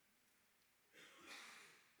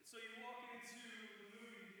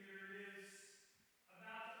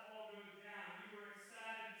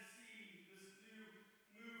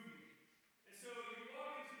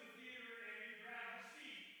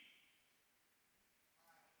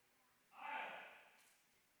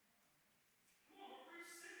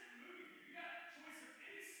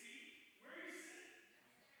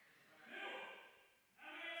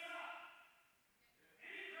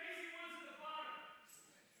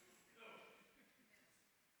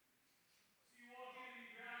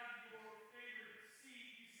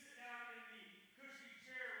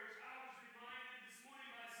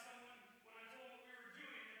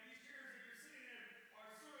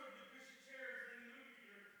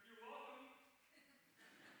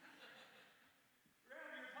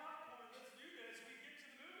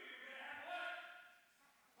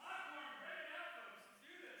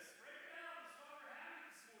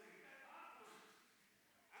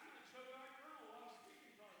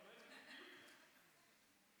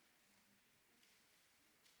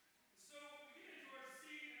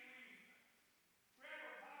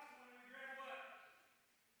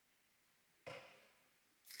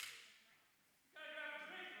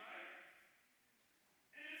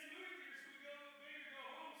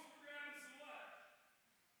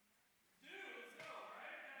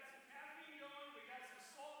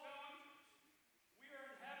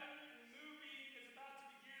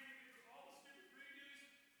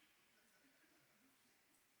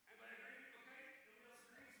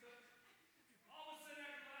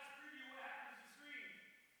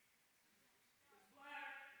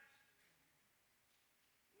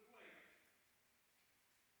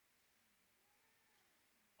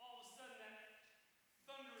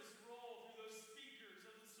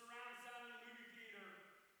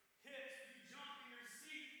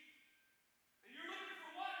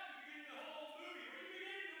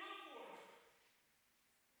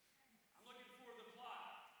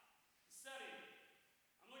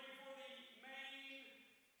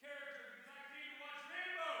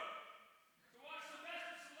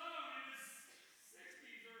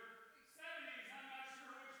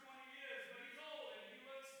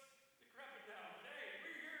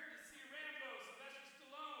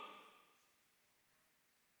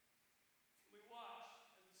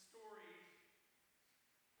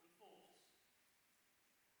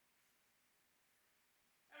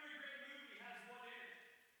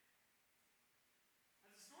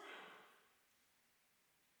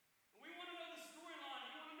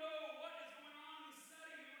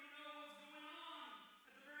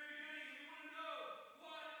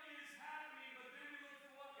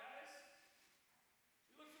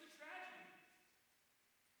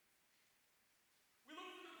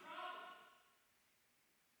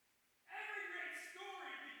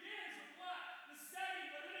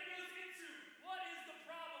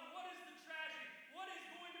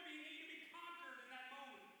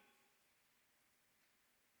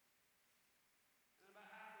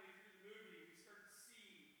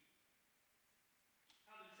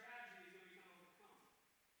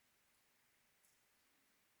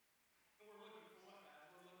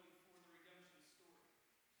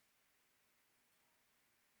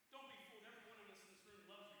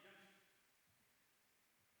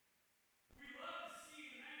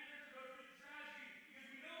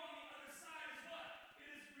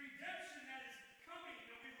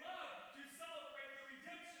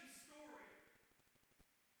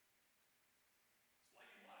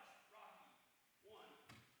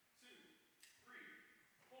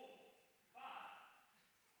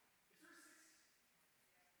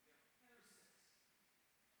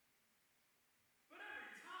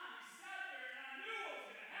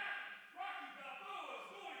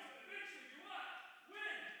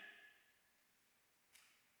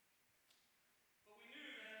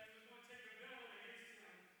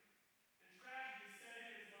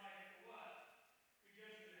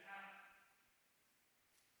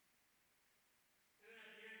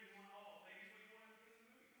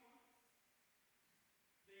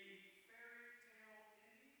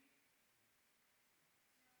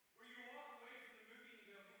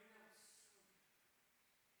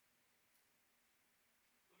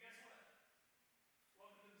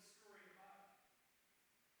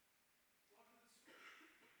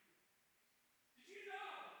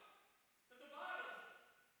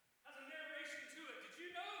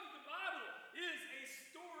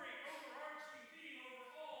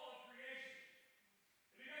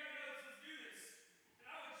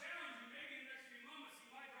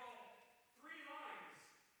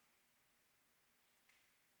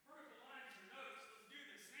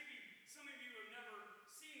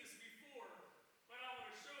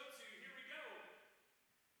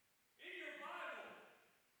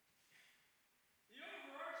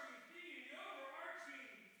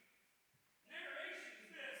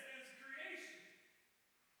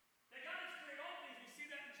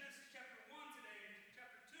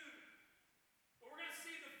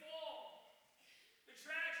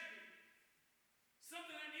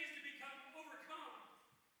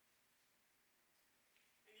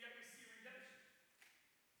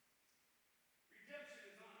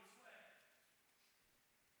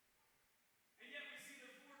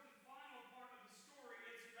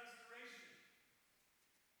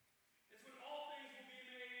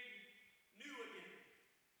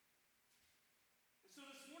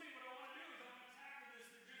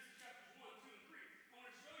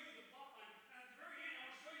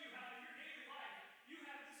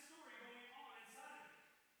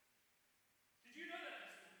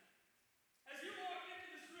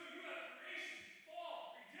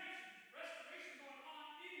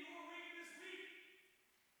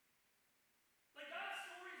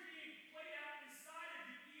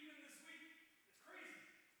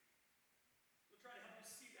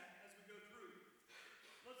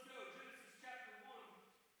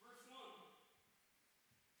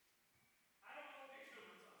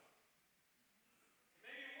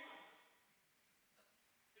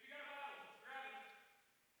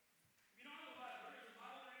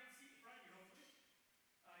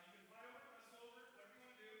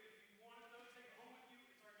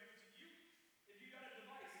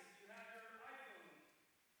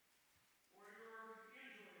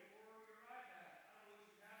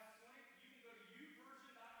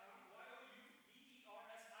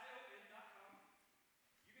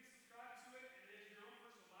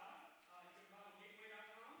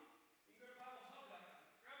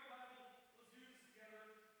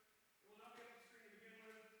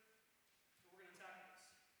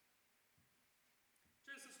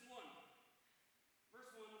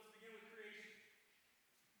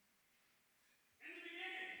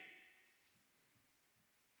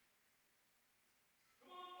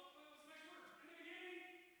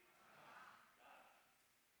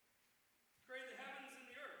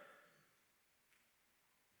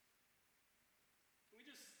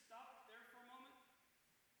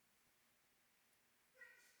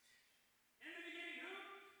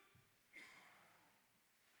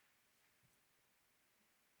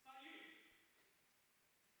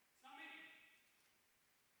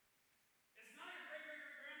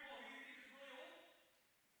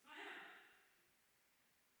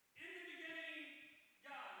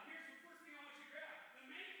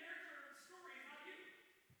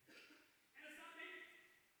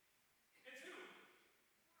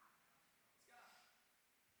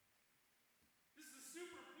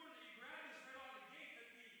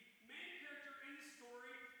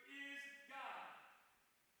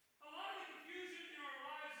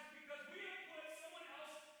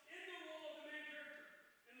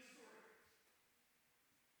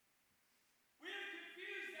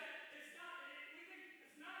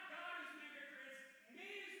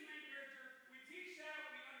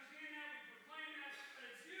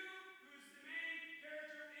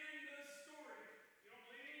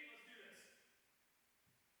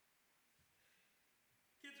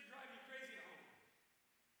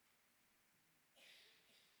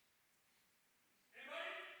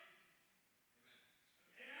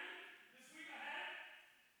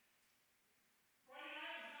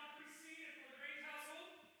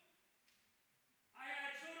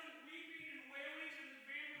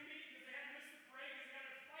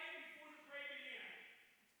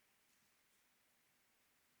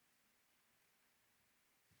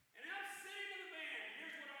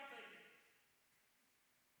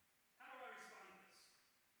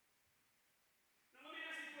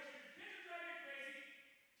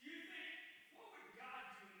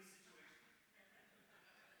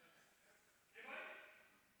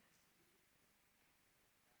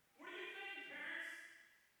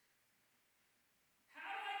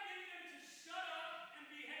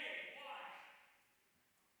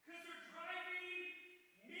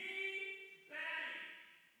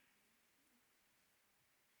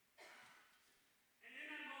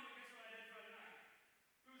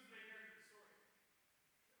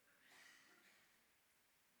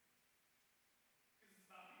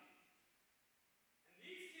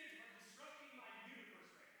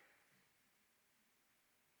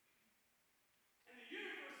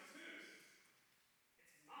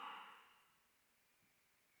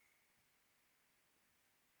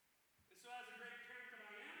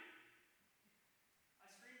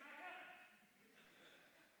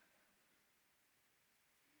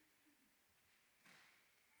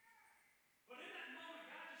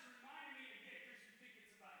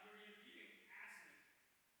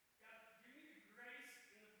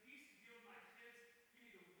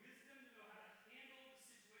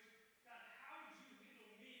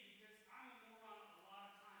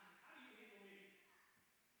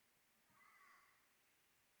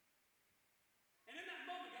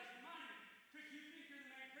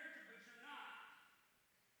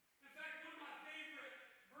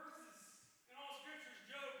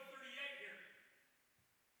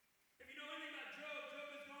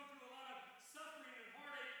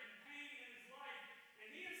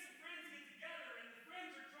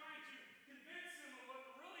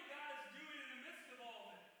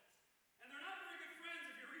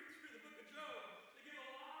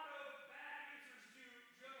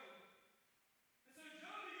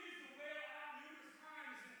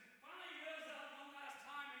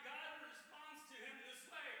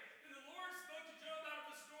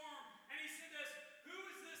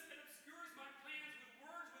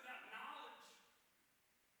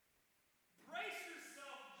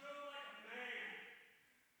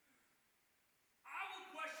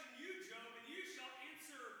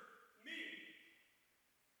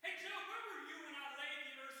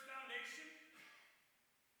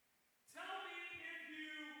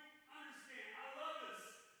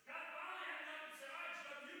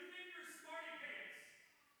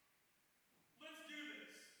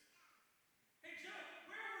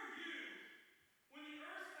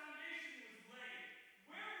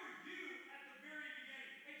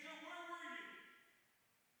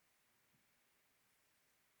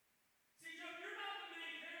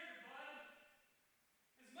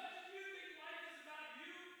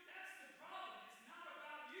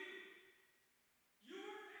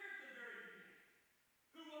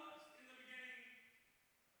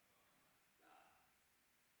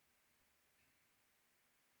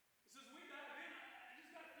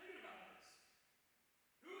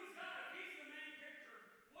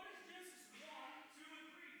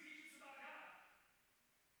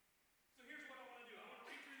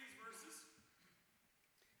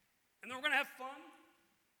And then we're going to have fun.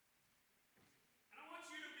 And I want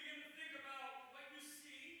you to begin to think about what you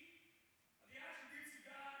see of the attributes of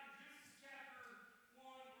God in Genesis chapter 1.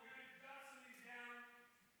 We're going to jot some of these down.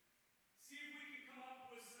 See if we can come up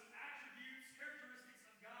with some attributes, characteristics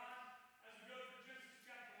of God as we go through Genesis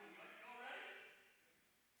chapter 1. Y'all ready?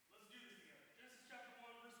 Let's do this together. Genesis chapter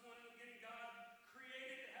 1, verse 1. In the beginning, God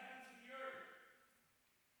created the heavens and the earth.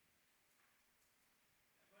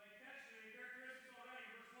 Everybody catch the characteristics already,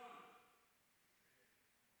 verse 1.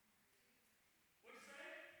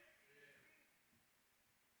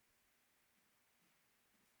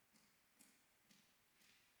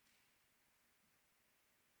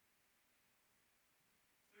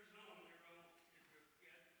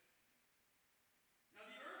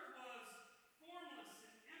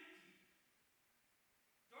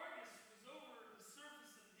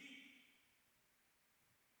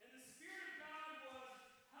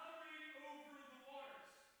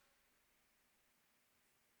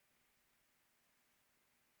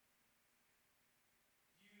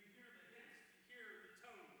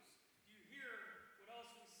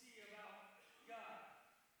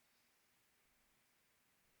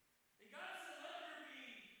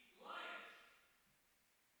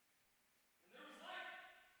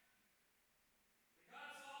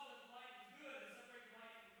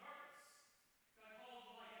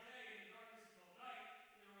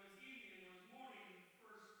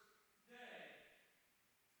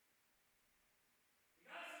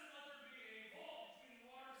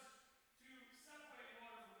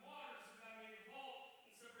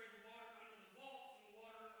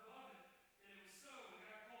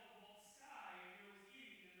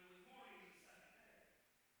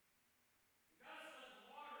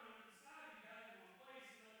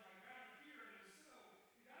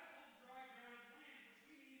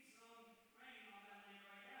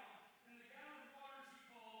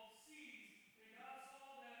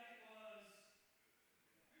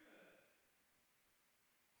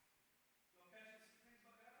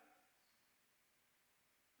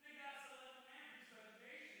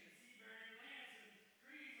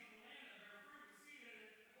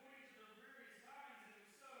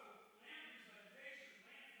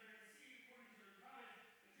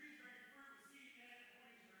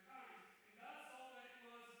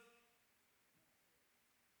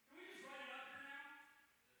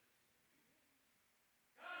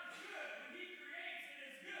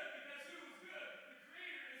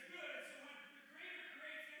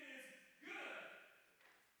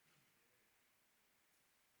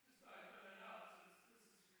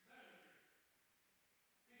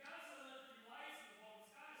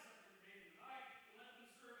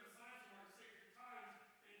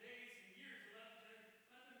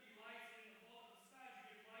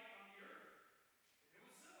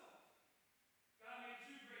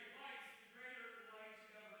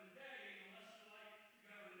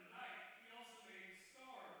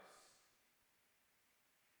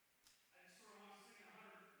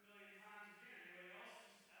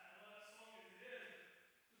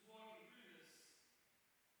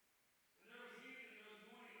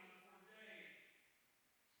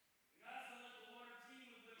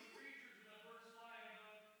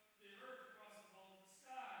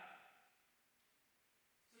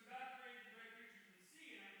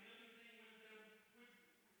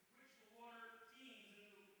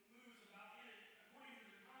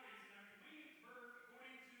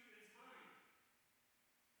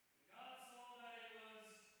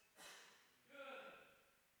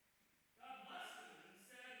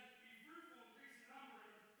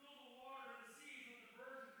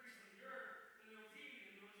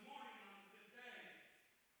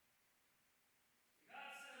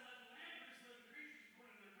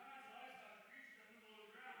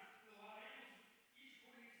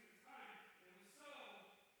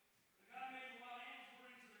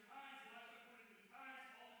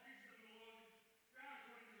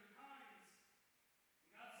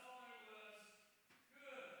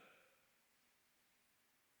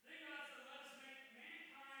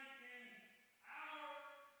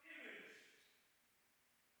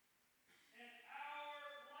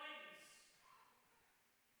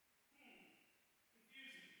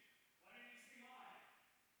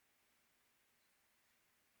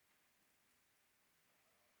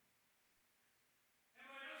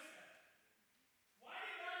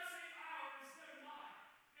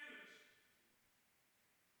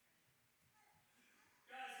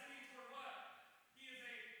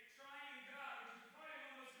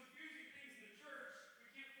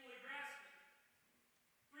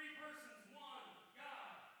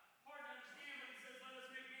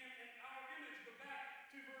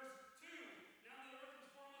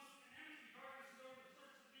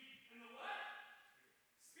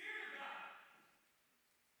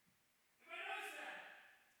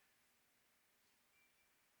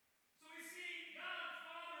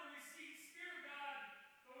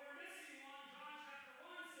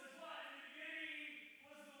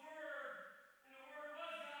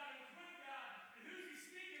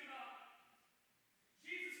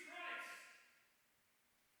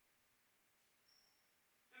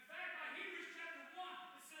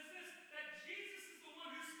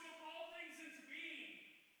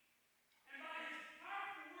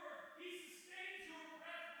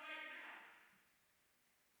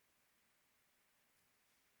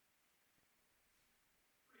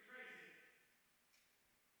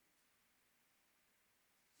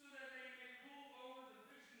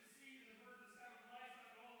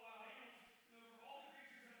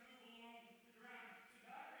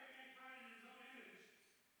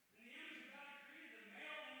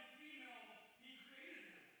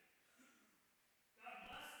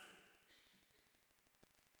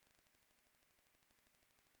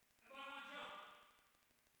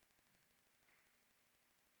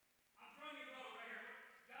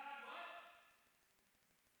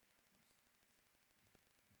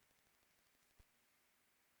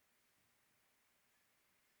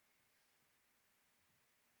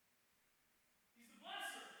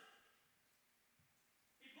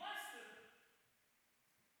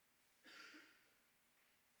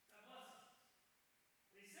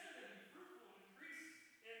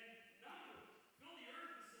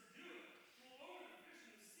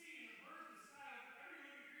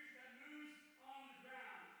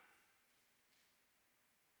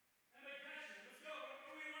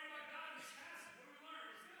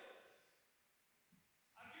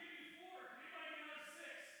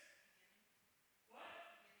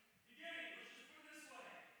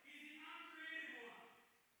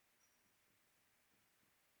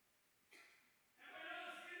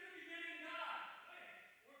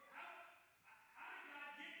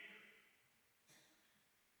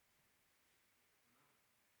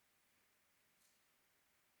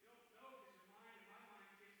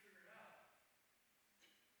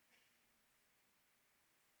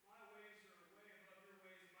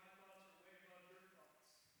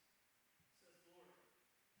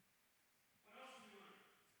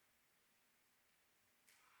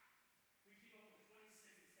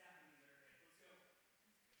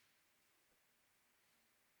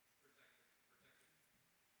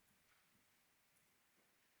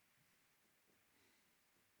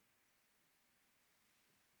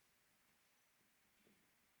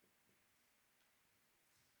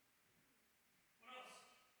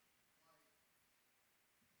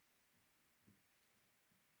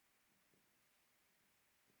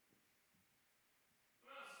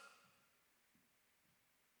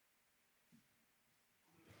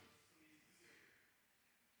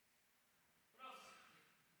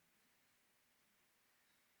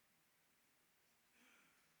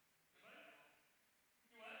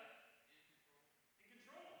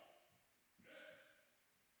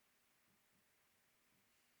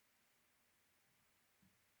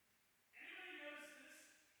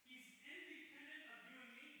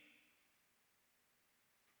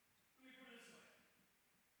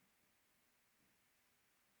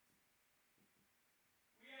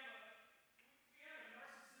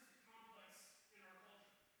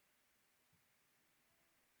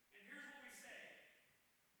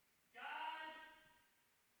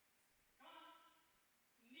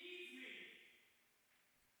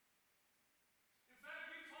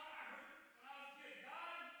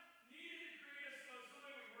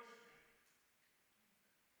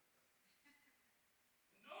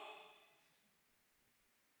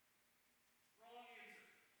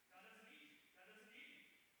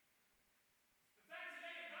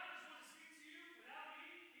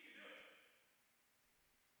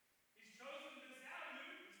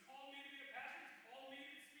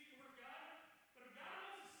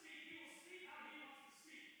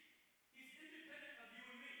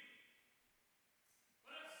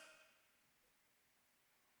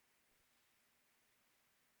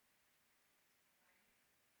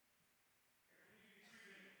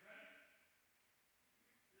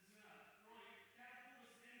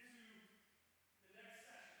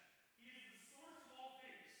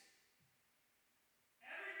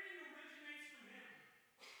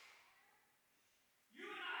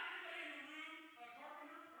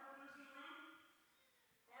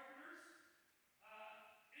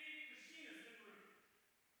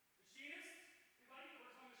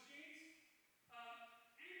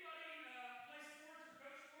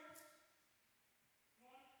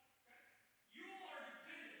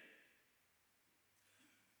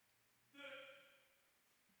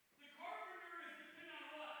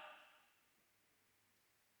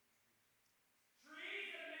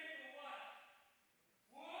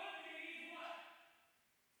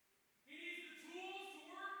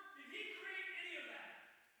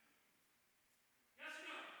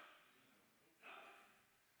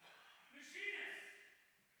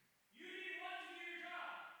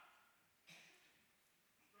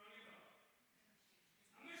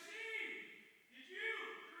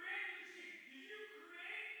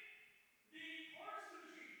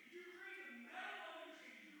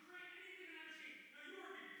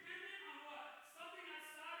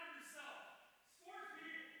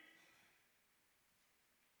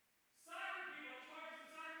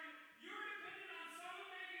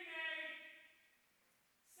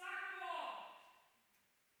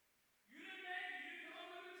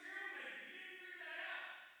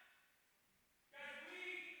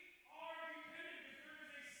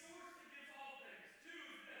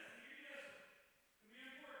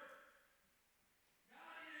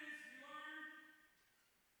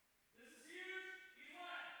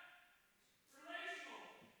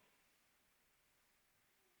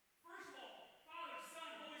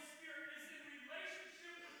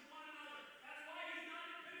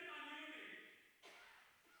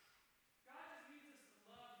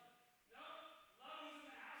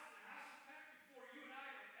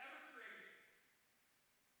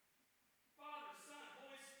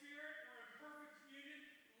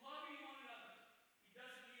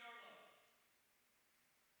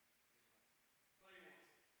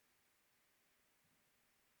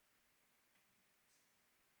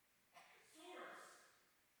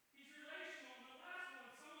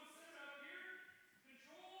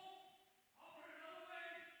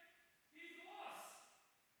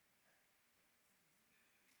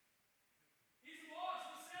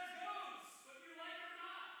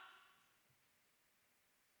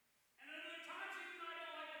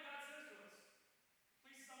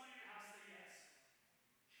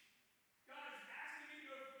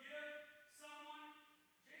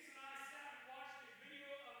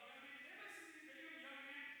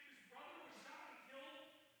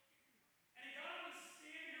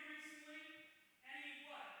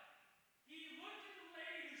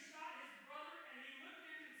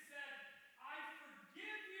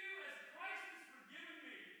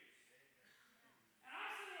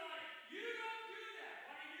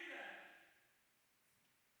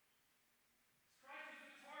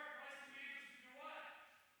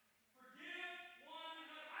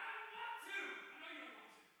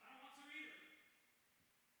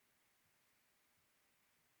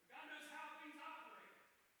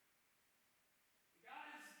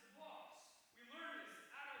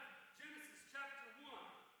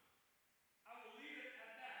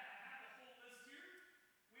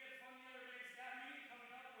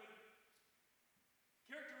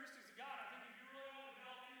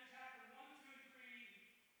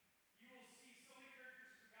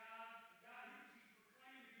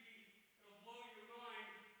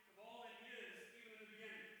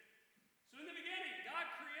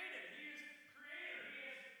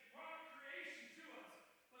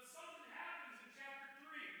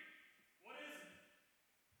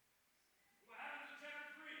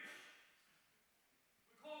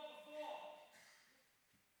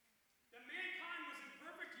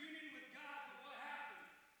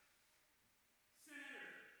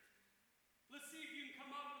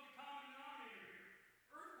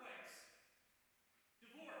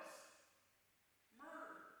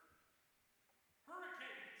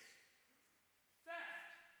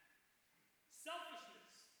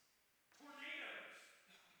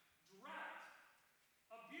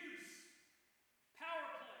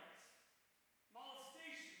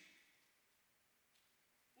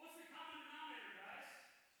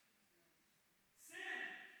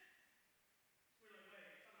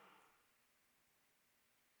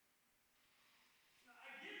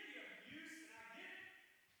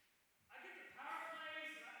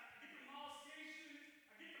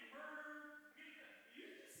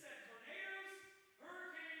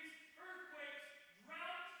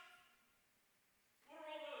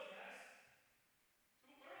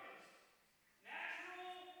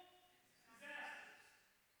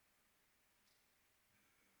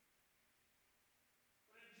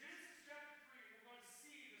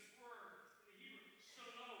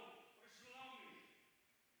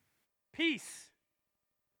 peace.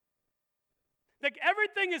 Like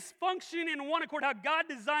everything is functioning in one accord, how God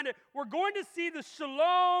designed it. We're going to see the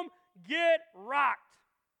shalom get rocked.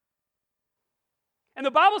 And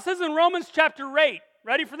the Bible says in Romans chapter 8,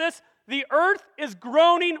 ready for this? The earth is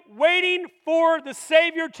groaning, waiting for the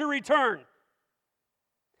Savior to return.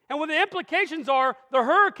 And what the implications are, the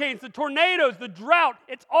hurricanes, the tornadoes, the drought,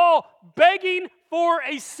 it's all begging for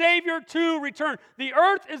a Savior to return. The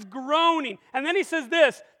earth is groaning. And then he says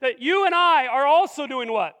this, that you and I are also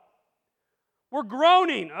doing what? We're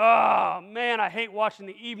groaning. Oh, man, I hate watching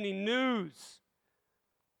the evening news.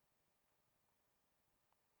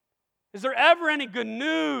 Is there ever any good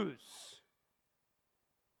news?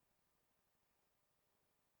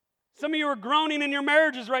 Some of you are groaning in your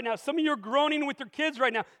marriages right now. Some of you are groaning with your kids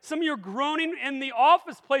right now. Some of you are groaning in the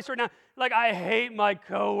office place right now. Like, I hate my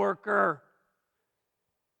coworker.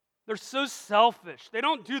 They're so selfish. They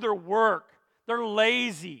don't do their work. They're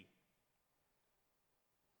lazy.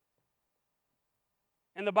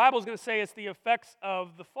 And the Bible is going to say it's the effects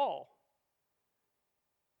of the fall.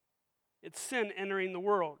 It's sin entering the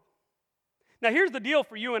world. Now, here's the deal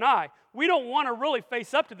for you and I. We don't want to really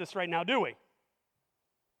face up to this right now, do we?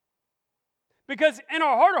 Because in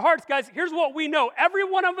our heart of hearts, guys, here's what we know. Every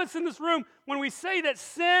one of us in this room, when we say that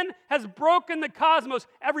sin has broken the cosmos,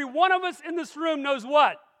 every one of us in this room knows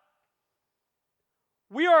what?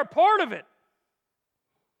 We are a part of it.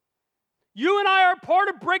 You and I are a part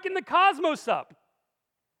of breaking the cosmos up.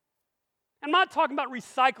 I'm not talking about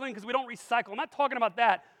recycling because we don't recycle. I'm not talking about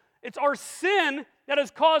that. It's our sin that has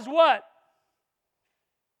caused what?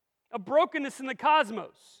 A brokenness in the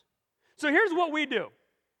cosmos. So here's what we do.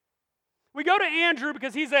 We go to Andrew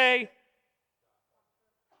because he's okay,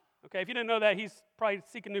 if you didn't know that, he's probably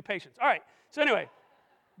seeking new patients. All right, so anyway,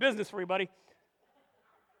 business for you, buddy.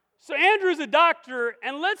 So Andrew's a doctor,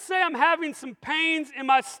 and let's say I'm having some pains in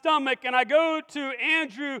my stomach, and I go to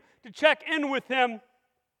Andrew to check in with him.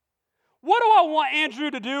 What do I want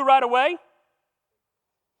Andrew to do right away?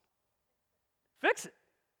 Fix it.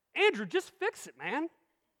 Andrew, just fix it, man.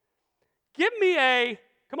 Give me a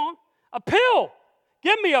pill.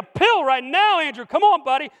 Give me a pill right now, Andrew. Come on,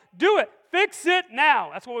 buddy. Do it. Fix it now.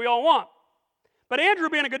 That's what we all want. But Andrew,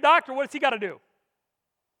 being a good doctor, what does he got to do?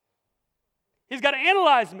 He's got to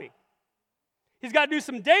analyze me. He's got to do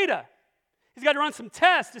some data. He's got to run some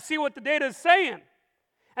tests to see what the data is saying.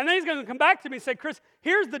 And then he's going to come back to me and say, Chris,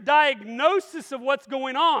 here's the diagnosis of what's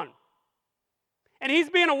going on. And he's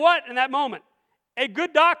being a what in that moment? A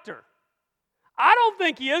good doctor. I don't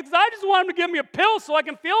think he is, because I just want him to give me a pill so I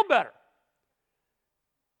can feel better.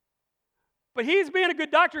 But he's being a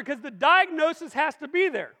good doctor because the diagnosis has to be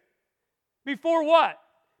there. Before what?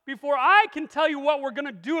 Before I can tell you what we're going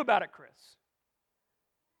to do about it, Chris.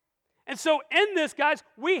 And so in this, guys,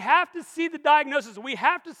 we have to see the diagnosis. We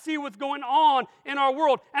have to see what's going on in our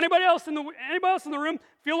world. Anybody else in the room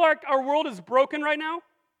feel like our world is broken right now?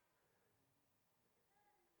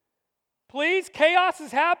 Please, chaos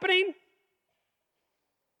is happening.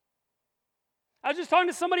 I was just talking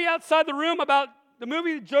to somebody outside the room about the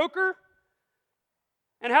movie Joker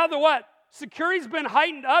and how the what? Security's been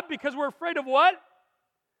heightened up because we're afraid of what?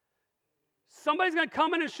 Somebody's going to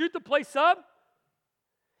come in and shoot the place up.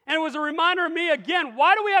 And it was a reminder of me again,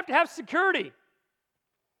 why do we have to have security?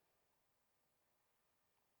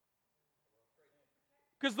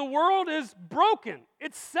 Because the world is broken.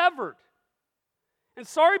 It's severed. And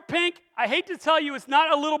sorry, Pink, I hate to tell you, it's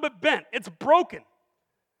not a little bit bent. It's broken.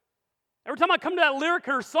 Every time I come to that lyric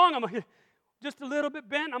in her song, I'm like, just a little bit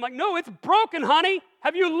bent. I'm like, no, it's broken, honey.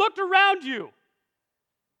 Have you looked around you?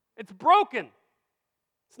 It's broken.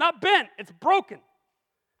 It's not bent. It's broken.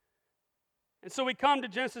 And so we come to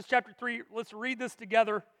Genesis chapter 3. Let's read this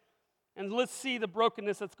together, and let's see the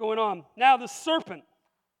brokenness that's going on. Now the serpent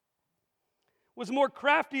was more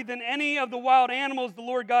crafty than any of the wild animals the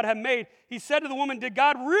Lord God had made. He said to the woman, did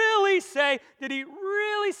God really say? Did he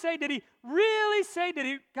really say? Did he really say?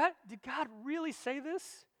 Did God really say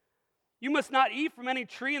this? You must not eat from any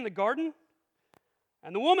tree in the garden.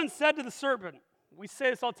 And the woman said to the serpent, we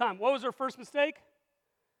say this all the time, what was her first mistake?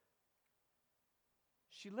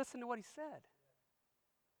 She listened to what he said.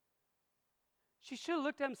 She should have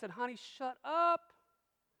looked at him and said, honey, shut up.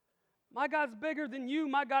 My God's bigger than you.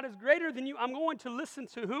 My God is greater than you. I'm going to listen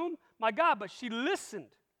to whom? My God. But she listened.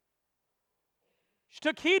 She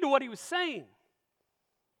took heed to what he was saying.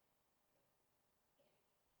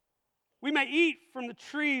 We may eat from the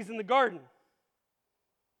trees in the garden.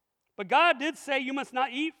 But God did say you must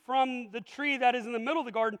not eat from the tree that is in the middle of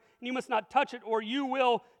the garden, and you must not touch it, or you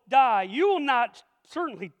will die. You will not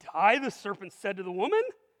certainly die, the serpent said to the woman.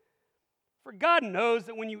 For God knows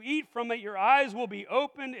that when you eat from it, your eyes will be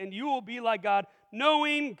opened, and you will be like God,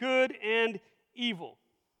 knowing good and evil.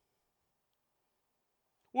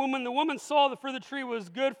 When the woman saw the fruit of the tree was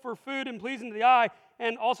good for food and pleasing to the eye,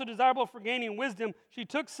 and also desirable for gaining wisdom, she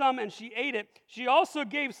took some and she ate it. She also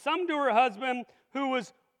gave some to her husband who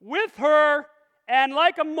was with her, and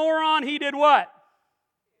like a moron, he did what?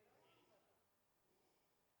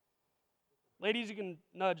 Ladies, you can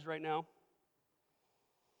nudge right now.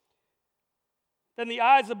 Then the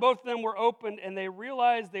eyes of both of them were opened, and they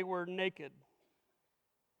realized they were naked.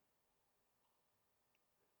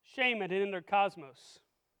 Shame had hidden their cosmos.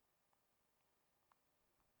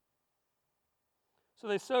 So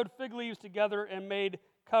they sewed fig leaves together and made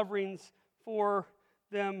coverings for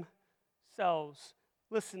themselves.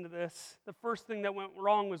 Listen to this. The first thing that went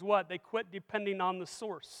wrong was what? They quit depending on the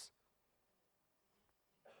source.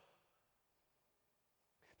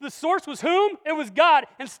 The source was whom? It was God.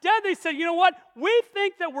 Instead, they said, you know what? We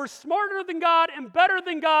think that we're smarter than God and better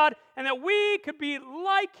than God, and that we could be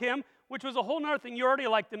like Him, which was a whole other thing. You already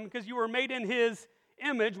liked Him because you were made in His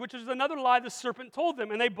image, which is another lie the serpent told them,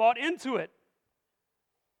 and they bought into it.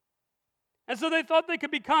 And so they thought they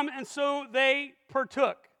could become, and so they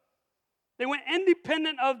partook. They went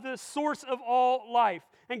independent of the source of all life.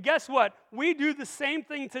 And guess what? We do the same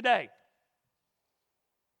thing today.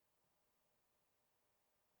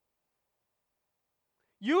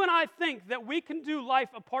 You and I think that we can do life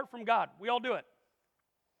apart from God. We all do it.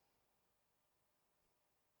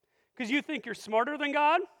 Because you think you're smarter than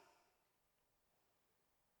God.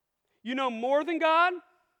 You know more than God.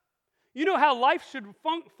 You know how life should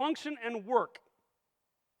function and work.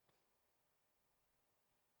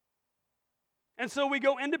 And so we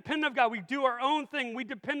go independent of God. We do our own thing. We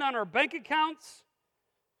depend on our bank accounts.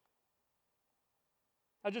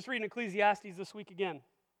 I was just reading Ecclesiastes this week again.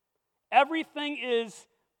 Everything is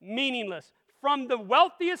meaningless. From the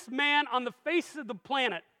wealthiest man on the face of the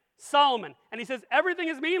planet, Solomon. And he says everything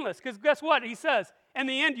is meaningless. Because guess what? He says, in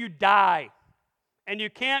the end you die. And you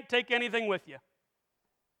can't take anything with you.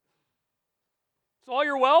 So all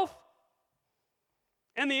your wealth,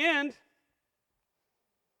 in the end,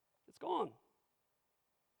 it's gone.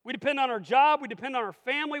 We depend on our job. We depend on our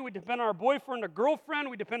family. We depend on our boyfriend or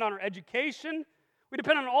girlfriend. We depend on our education. We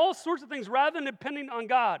depend on all sorts of things rather than depending on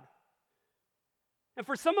God. And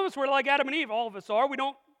for some of us, we're like Adam and Eve. All of us are. We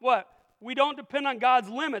don't, what? We don't depend on God's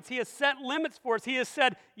limits. He has set limits for us. He has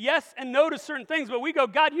said yes and no to certain things. But we go,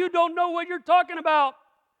 God, you don't know what you're talking about.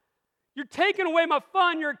 You're taking away my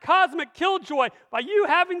fun. You're a cosmic killjoy. By you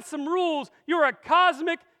having some rules, you're a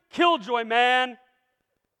cosmic killjoy, man.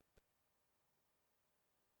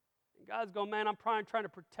 And God's going, man, I'm trying to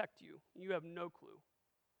protect you. You have no clue.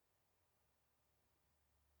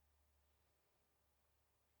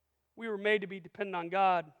 We were made to be dependent on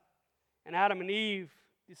God. And Adam and Eve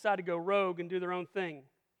decided to go rogue and do their own thing.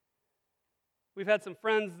 We've had some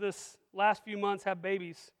friends this last few months have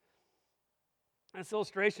babies. And this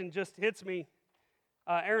illustration just hits me.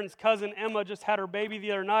 Aaron's cousin Emma just had her baby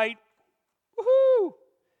the other night. Woohoo!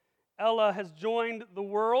 Ella has joined the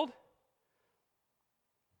world.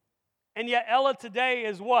 And yet Ella today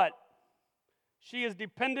is what? She is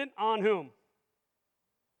dependent on whom?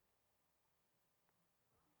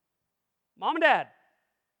 Mom and Dad.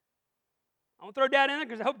 I'm going to throw Dad in there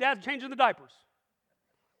because I hope Dad's changing the diapers.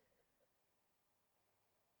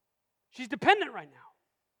 She's dependent right now.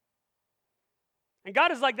 And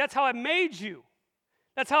God is like, that's how I made you.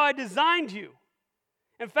 That's how I designed you.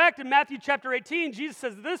 In fact, in Matthew chapter 18, Jesus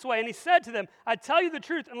says it this way, and He said to them, I tell you the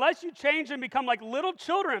truth, unless you change and become like little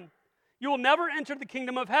children, you will never enter the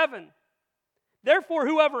kingdom of heaven. Therefore,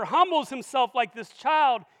 whoever humbles himself like this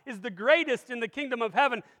child is the greatest in the kingdom of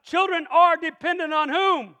heaven. Children are dependent on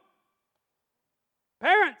whom?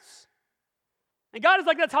 Parents. And God is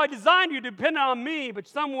like, that's how I designed you, dependent on me, but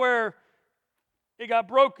somewhere it got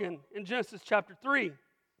broken in Genesis chapter 3.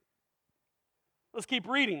 Let's keep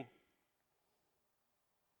reading.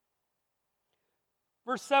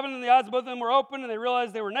 Verse 7, and the eyes of both of them were open, and they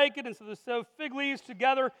realized they were naked, and so they sewed fig leaves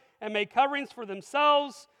together and made coverings for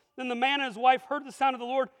themselves. Then the man and his wife heard the sound of the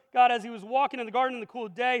Lord God as He was walking in the garden in the cool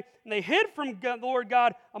of the day, and they hid from the Lord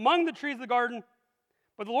God among the trees of the garden.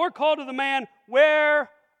 But the Lord called to the man, where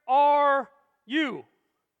are you?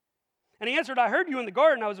 And he answered, I heard you in the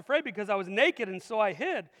garden. I was afraid because I was naked, and so I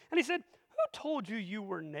hid. And he said, who told you you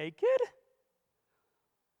were naked?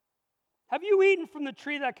 Have you eaten from the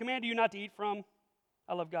tree that I commanded you not to eat from?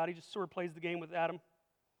 I love God. He just sort of plays the game with Adam.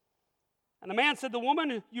 And the man said, the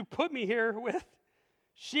woman you put me here with,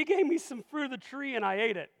 she gave me some fruit of the tree, and I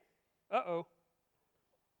ate it. Uh-oh.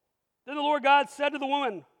 Then the Lord God said to the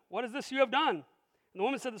woman, what is this you have done? And the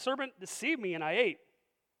woman said, the serpent deceived me and I ate.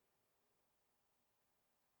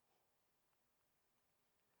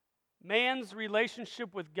 Man's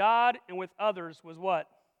relationship with God and with others was what?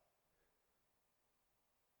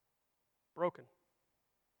 Broken.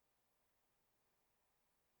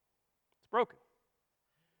 It's broken.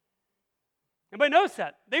 Anybody notice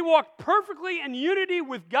that? They walked perfectly in unity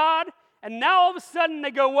with God, and now all of a sudden they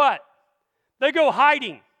go what? They go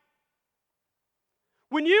hiding.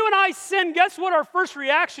 When you and I sin, guess what our first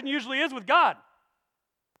reaction usually is with God?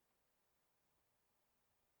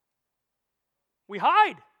 We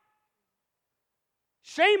hide.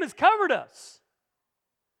 Shame has covered us.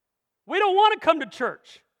 We don't want to come to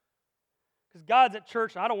church because God's at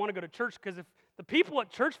church, and I don't want to go to church because if the people at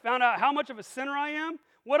church found out how much of a sinner I am,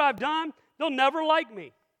 what I've done, they'll never like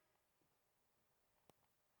me.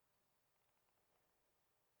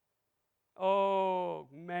 Oh,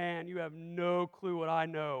 man, you have no clue what I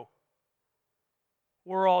know.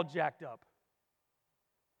 We're all jacked up.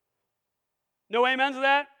 No amen to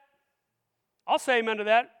that? I'll say amen to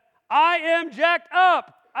that. I am jacked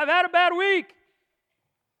up. I've had a bad week.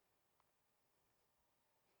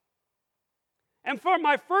 And for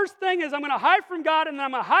my first thing is I'm going to hide from God, and then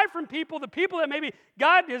I'm going to hide from people, the people that maybe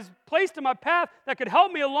God has placed in my path that could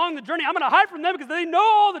help me along the journey. I'm going to hide from them because they know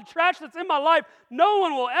all the trash that's in my life. No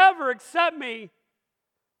one will ever accept me.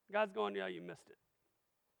 God's going, yeah, you missed it.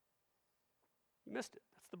 You missed it.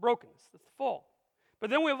 That's the brokenness. That's the fall. But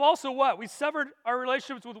then we have also what? We severed our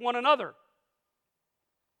relationships with one another.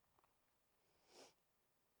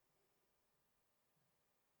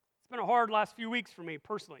 It's been a hard last few weeks for me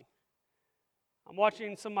personally. I'm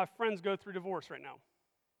watching some of my friends go through divorce right now.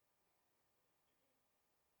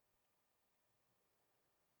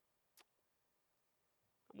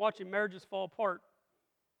 I'm watching marriages fall apart.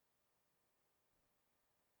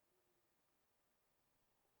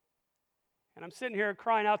 And I'm sitting here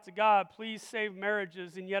crying out to God, please save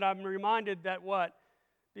marriages, and yet I'm reminded that what?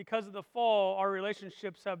 Because of the fall, our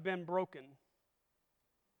relationships have been broken.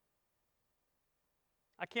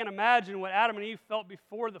 I can't imagine what Adam and Eve felt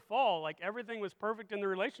before the fall. Like everything was perfect in the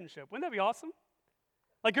relationship. Wouldn't that be awesome?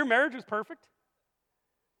 Like your marriage was perfect.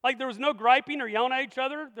 Like there was no griping or yelling at each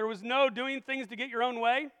other. There was no doing things to get your own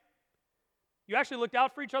way. You actually looked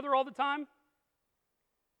out for each other all the time.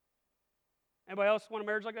 Anybody else want a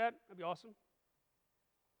marriage like that? That'd be awesome.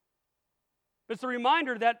 But it's a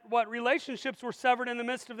reminder that what relationships were severed in the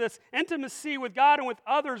midst of this. Intimacy with God and with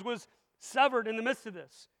others was severed in the midst of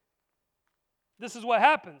this. This is what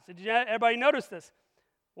happens. Did everybody notice this?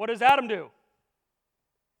 What does Adam do?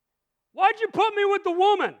 Why'd you put me with the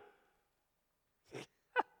woman?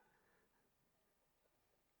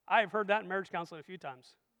 I have heard that in marriage counseling a few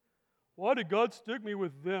times. Why did God stick me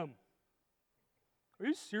with them? Are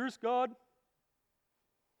you serious, God?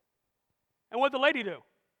 And what did the lady do?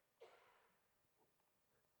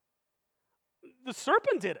 The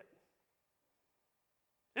serpent did it.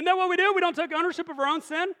 Isn't that what we do? We don't take ownership of our own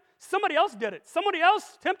sin. Somebody else did it. Somebody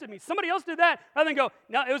else tempted me. Somebody else did that. Rather than go,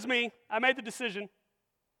 no, it was me. I made the decision.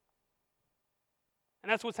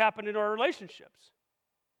 And that's what's happened in our relationships.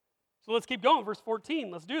 So let's keep going. Verse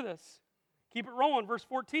 14. Let's do this. Keep it rolling. Verse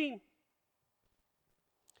 14.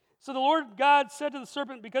 So the Lord God said to the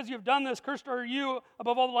serpent, because you have done this, cursed are you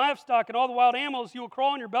above all the livestock and all the wild animals. You will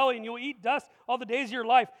crawl on your belly and you will eat dust all the days of your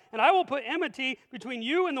life. And I will put enmity between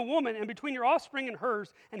you and the woman and between your offspring and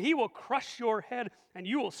hers. And he will crush your head and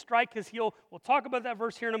you will strike his heel. We'll talk about that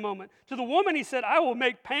verse here in a moment. To the woman he said, I will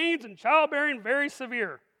make pains and childbearing very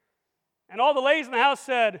severe. And all the ladies in the house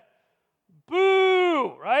said,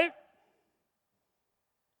 boo, right?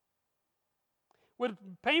 With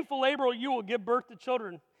painful labor you will give birth to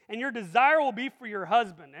children. And your desire will be for your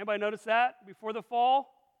husband. Anybody notice that before the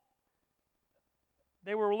fall?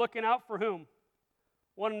 They were looking out for whom?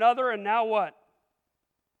 One another, and now what?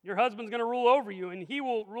 Your husband's going to rule over you, and he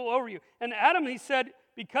will rule over you. And Adam, he said,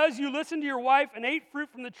 because you listened to your wife and ate fruit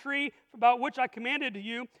from the tree about which I commanded to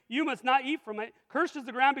you, you must not eat from it. Cursed is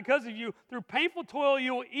the ground because of you. Through painful toil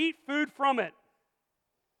you will eat food from it.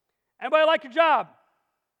 Anybody like your job?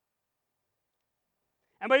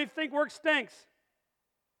 Anybody think work stinks?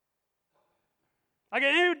 Like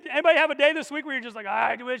anybody have a day this week where you're just like,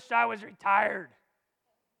 I wish I was retired?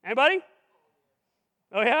 Anybody?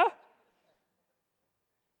 Oh yeah?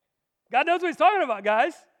 God knows what he's talking about,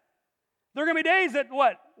 guys. There are going to be days that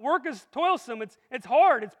what? Work is toilsome. It's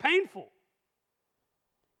hard. It's painful.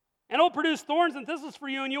 And it will produce thorns and thistles for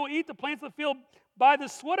you, and you will eat the plants of the field. By the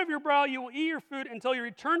sweat of your brow you will eat your food until you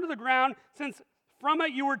return to the ground, since from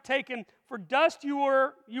it you were taken. For dust you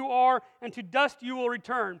are, and to dust you will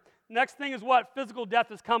return. Next thing is what? Physical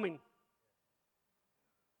death is coming.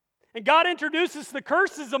 And God introduces the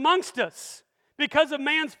curses amongst us. Because of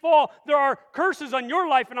man's fall, there are curses on your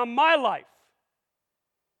life and on my life.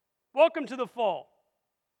 Welcome to the fall.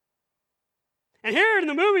 And here in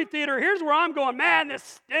the movie theater, here's where I'm going, man, this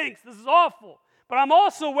stinks. This is awful. But I'm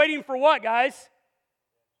also waiting for what, guys?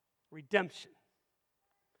 Redemption.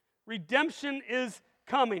 Redemption is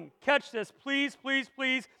coming. Catch this, please, please,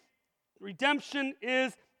 please. Redemption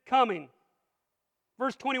is coming.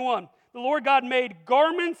 Verse 21. The Lord God made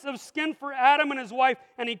garments of skin for Adam and his wife,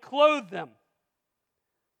 and he clothed them.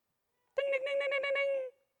 Ding, ding, ding, ding, ding, ding, ding.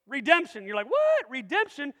 Redemption. You're like, what?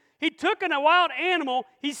 Redemption? He took a wild animal,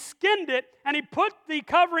 he skinned it, and he put the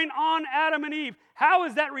covering on Adam and Eve. How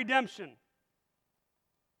is that redemption?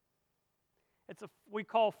 It's we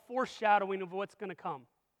call foreshadowing of what's going to come.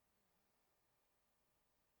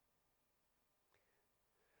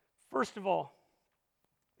 First of all,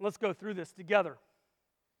 let's go through this together.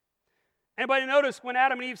 Anybody notice when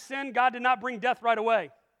Adam and Eve sinned, God did not bring death right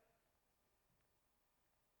away?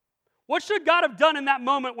 What should God have done in that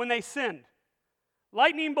moment when they sinned?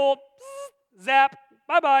 Lightning bolt, zap,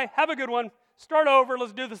 bye-bye, have a good one. Start over,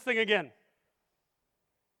 let's do this thing again.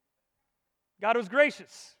 God was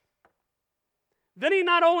gracious. Then he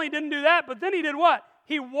not only didn't do that, but then he did what?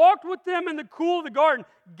 He walked with them in the cool of the garden.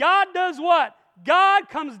 God does what? God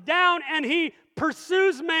comes down and he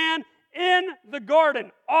pursues man in the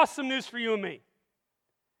garden. Awesome news for you and me.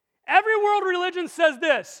 Every world religion says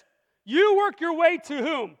this. You work your way to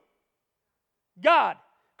whom? God.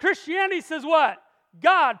 Christianity says what?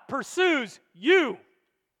 God pursues you.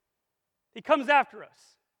 He comes after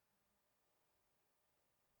us.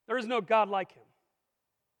 There is no God like him.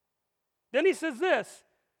 Then he says this,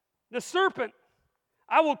 the serpent,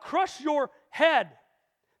 I will crush your head.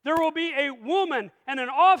 There will be a woman and an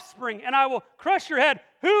offspring, and I will crush your head.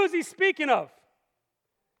 Who is he speaking of?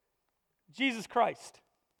 Jesus Christ.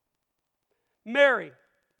 Mary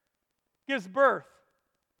gives birth,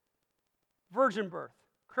 virgin birth,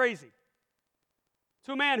 crazy,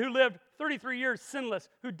 to a man who lived 33 years sinless,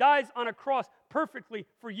 who dies on a cross perfectly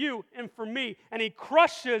for you and for me, and he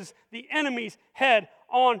crushes the enemy's head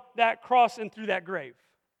on that cross and through that grave.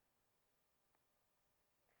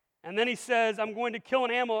 And then he says, I'm going to kill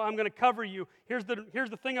an animal, I'm going to cover you. Here's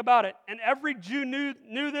the thing about it. And every Jew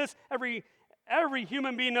knew this, every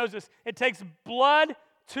human being knows this. It takes blood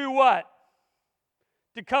to what?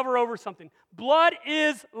 To cover over something. Blood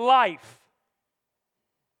is life.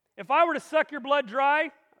 If I were to suck your blood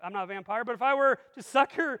dry, I'm not a vampire, but if I were to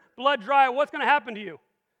suck your blood dry, what's going to happen to you?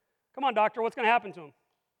 Come on, doctor, what's going to happen to him?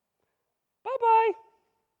 Bye-bye.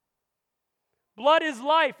 Blood is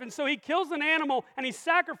life, and so he kills an animal, and he's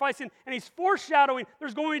sacrificing, and he's foreshadowing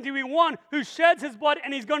there's going to be one who sheds his blood,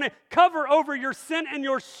 and he's going to cover over your sin and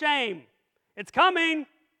your shame. It's coming.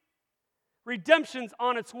 Redemption's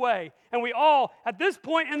on its way. And we all, at this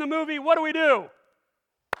point in the movie, what do?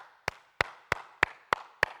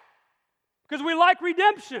 Because we like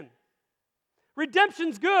redemption.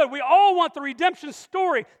 Redemption's good. We all want the redemption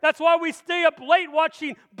story. That's why we stay up late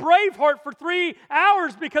watching Braveheart for 3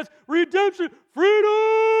 hours, because redemption,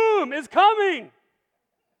 freedom is coming.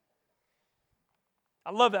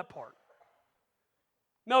 I love that part.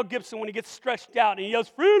 Mel Gibson, when he gets stretched out and he yells,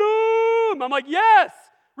 freedom! I'm like, yes,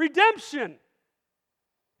 redemption.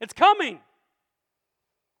 It's coming.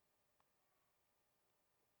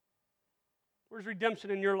 Where's redemption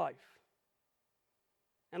in your life?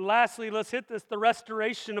 And lastly, let's hit this, the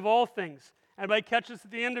restoration of all things. Everybody catch this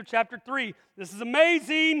at the end of chapter 3. This is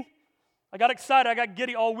amazing. I got excited. I got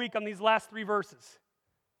giddy all week on these last 3 verses.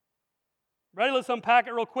 Ready? Let's unpack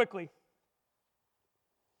it real quickly.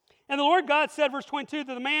 And the Lord God said, verse 22,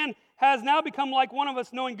 that the man has now become like one of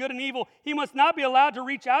us, knowing good and evil. He must not be allowed to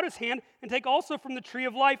reach out his hand and take also from the tree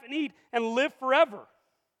of life and eat and live forever.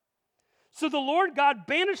 So the Lord God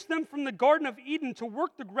banished them from the Garden of Eden to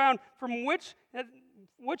work the ground from which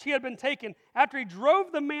he had been taken. After he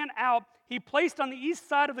drove the man out, he placed on the east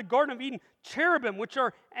side of the Garden of Eden cherubim, which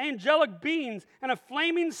are angelic beings, and a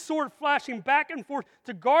flaming sword flashing back and forth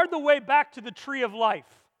to guard the way back to the tree of life.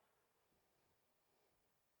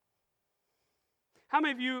 How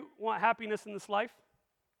many of you want happiness in this life?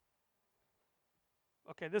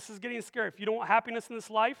 Okay, this is getting scary. If you don't want happiness in this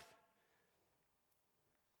life,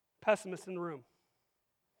 pessimist in the room,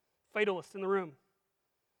 fatalist in the room.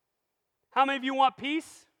 How many of you want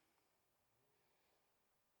peace?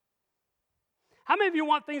 How many of you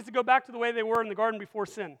want things to go back to the way they were in the garden before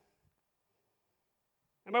sin?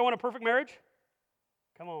 Anybody want a perfect marriage?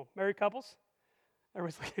 Come on, married couples?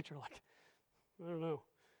 Everybody's looking at you like, I don't know.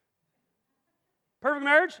 Perfect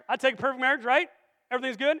marriage? I'd take a perfect marriage, right?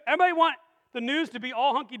 Everything's good. Everybody want the news to be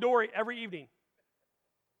all hunky-dory every evening.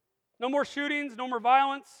 No more shootings, no more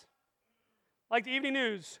violence. Like the evening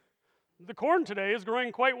news, the corn today is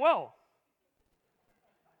growing quite well.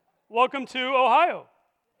 Welcome to Ohio.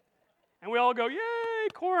 And we all go, yay,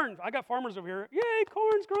 corn. I got farmers over here. Yay,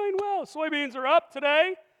 corn's growing well. Soybeans are up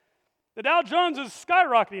today. The Dow Jones is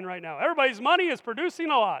skyrocketing right now. Everybody's money is producing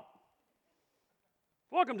a lot.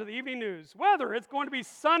 Welcome to the evening news. Weather, it's going to be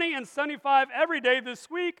sunny and 75 every day this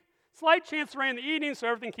week. Slight chance of rain in the evening, so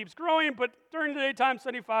everything keeps growing, but during the daytime,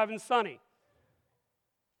 75 and sunny.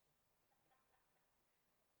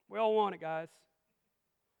 We all want it, guys.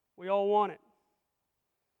 We all want it.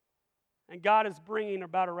 And God is bringing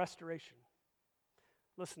about a restoration.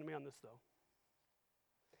 Listen to me on this, though.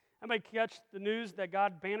 Anybody catch the news that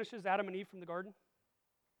God banishes Adam and Eve from the garden?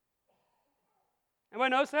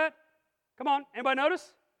 Anybody notice that? Come on, anybody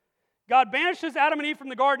notice? God banishes Adam and Eve from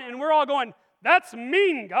the garden, and we're all going, that's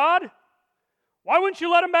mean, God. Why wouldn't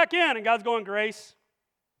you let them back in? And God's going, grace.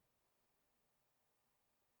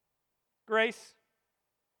 Grace.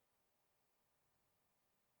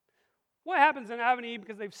 What happens in Adam and Eve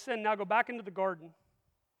because they've sinned, now go back into the garden,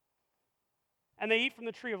 and they eat from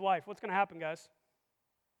the tree of life? What's going to happen, guys?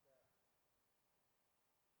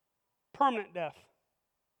 Permanent death.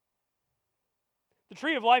 The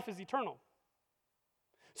tree of life is eternal.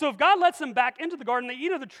 So if God lets them back into the garden, they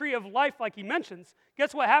eat of the tree of life like he mentions,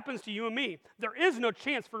 guess what happens to you and me? There is no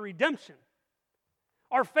chance for redemption.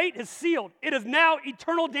 Our fate is sealed. It is now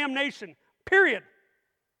eternal damnation, period.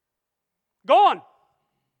 Gone.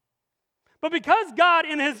 But because God,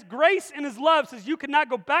 in his grace and his love, says you cannot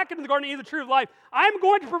go back into the garden and eat the tree of life, I'm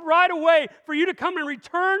going to provide a way for you to come and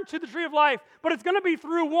return to the tree of life. But it's going to be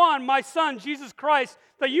through one, my Son, Jesus Christ,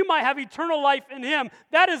 that you might have eternal life in him.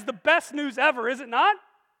 That is the best news ever, is it not?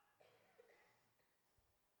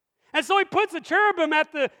 And so he puts the cherubim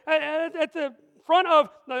at the front of,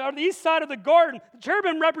 or the east side of the garden. The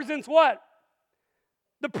cherubim represents what?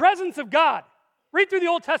 The presence of God. Read through the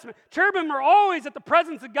Old Testament. Cherubim are always at the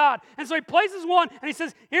presence of God. And so he places one and he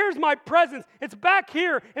says, here's my presence. It's back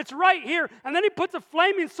here. It's right here. And then he puts a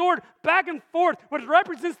flaming sword back and forth, which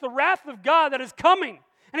represents the wrath of God that is coming.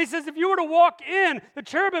 And he says, if you were to walk in, the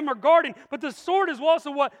cherubim are guarding, but the sword is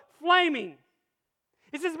also what? Flaming.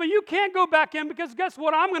 He says, but you can't go back in because guess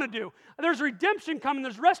what I'm going to do? There's redemption coming.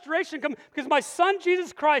 There's restoration coming because my Son,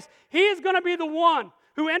 Jesus Christ, he is going to be the one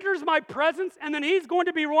who enters my presence, and then he's going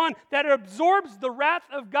to be one that absorbs the wrath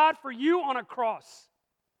of God for you on a cross.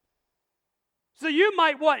 So you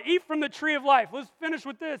might what? Eat from the tree of life. Let's finish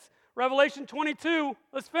with this. Revelation 22.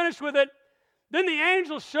 Let's finish with it. Then the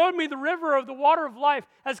angel showed me the river of the water of life,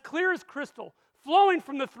 as clear as crystal, flowing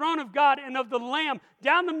from the throne of God and of the Lamb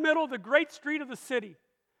down the middle of the great street of the city.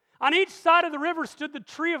 On each side of the river stood the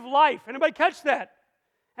tree of life. Anybody catch that?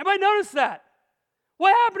 Anybody notice that?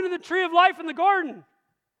 What happened to the tree of life in the garden?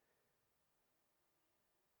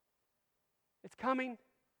 It's coming.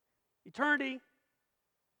 Eternity.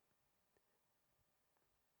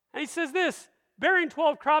 And he says this, bearing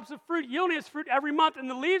 12 crops of fruit, yielding its fruit every month, and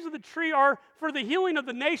the leaves of the tree are for the healing of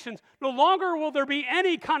the nations. No longer will there be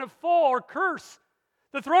any kind of fall or curse.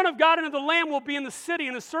 The throne of God and of the Lamb will be in the city,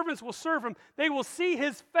 and his servants will serve him. They will see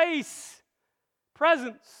his face,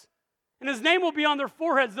 presence, and his name will be on their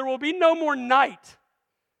foreheads. There will be no more night.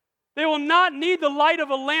 They will not need the light of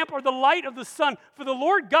a lamp or the light of the sun, for the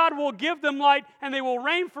Lord God will give them light, and they will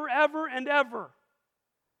reign forever and ever.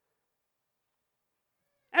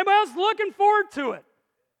 Anybody else looking forward to it?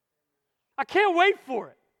 I can't wait for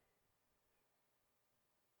it.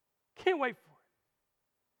 Can't wait for it.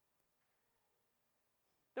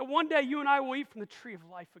 That one day you and I will eat from the tree of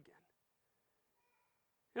life again.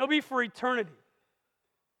 It'll be for eternity.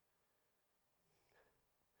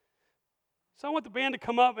 So I want the band to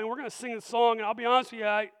come up, and we're going to sing this song. And I'll be honest with you,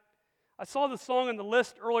 I saw the song on the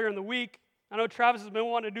list earlier in the week. I know Travis has been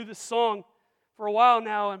wanting to do this song for a while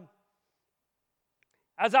now. And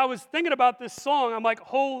as I was thinking about this song, I'm like,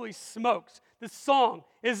 holy smokes. This song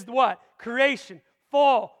is what? Creation,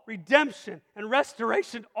 fall, redemption, and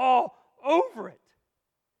restoration all over it.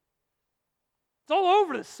 It's all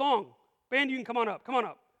over this song. Band, you can come on up. Come on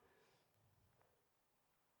up.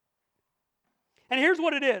 And here's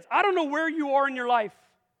what it is. I don't know where you are in your life.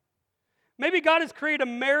 Maybe God has created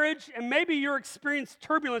a marriage, and maybe you're experiencing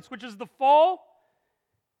turbulence, which is the fall.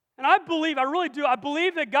 And I really do, I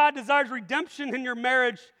believe that God desires redemption in your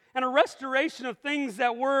marriage and a restoration of things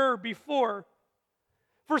that were before.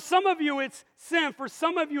 For some of you, it's sin. For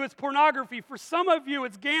some of you, it's pornography. For some of you,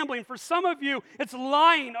 it's gambling. For some of you, it's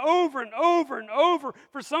lying over and over and over.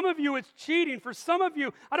 For some of you, it's cheating. For some of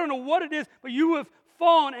you, I don't know what it is, but you have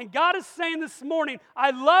fallen. And God is saying this morning,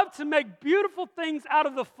 I love to make beautiful things out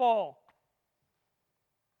of the fall.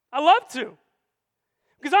 I love to.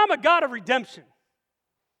 Because I'm a God of redemption.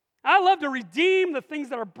 I love to redeem the things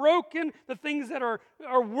that are broken, the things that are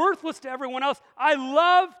worthless to everyone else. I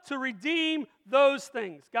love to redeem those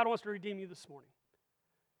things. God wants to redeem you this morning.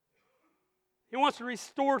 He wants to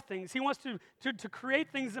restore things. He wants to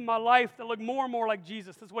create things in my life that look more and more like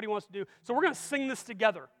Jesus. That's what he wants to do. So we're going to sing this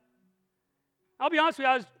together. I'll be honest with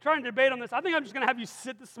you, I was trying to debate on this. I think I'm just going to have you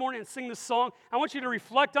sit this morning and sing this song. I want you to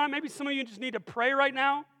reflect on it. Maybe some of you just need to pray right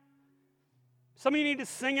now. Some of you need to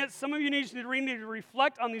sing it. Some of you need to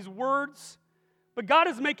reflect on these words. But God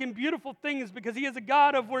is making beautiful things because he is a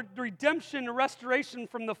God of redemption and restoration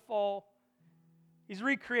from the fall. He's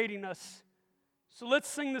recreating us. So let's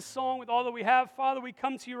sing this song with all that we have. Father, we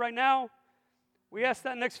come to you right now. We ask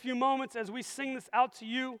that next few moments as we sing this out to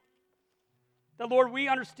you, that, Lord, we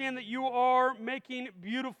understand that you are making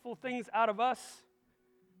beautiful things out of us.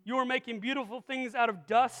 You are making beautiful things out of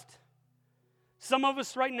dust. Some of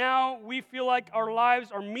us right now, we feel like our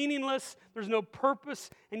lives are meaningless. There's no purpose.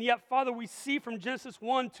 And yet, Father, we see from Genesis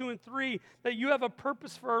 1, 2, and 3 that you have a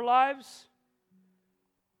purpose for our lives.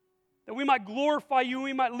 That we might glorify you,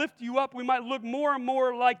 we might lift you up, we might look more and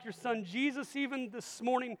more like your Son Jesus. Even this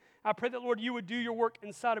morning, I pray that, Lord, you would do your work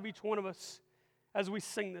inside of each one of us as we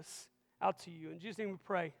sing this out to you. In Jesus' name we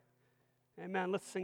pray. Amen. Let's sing.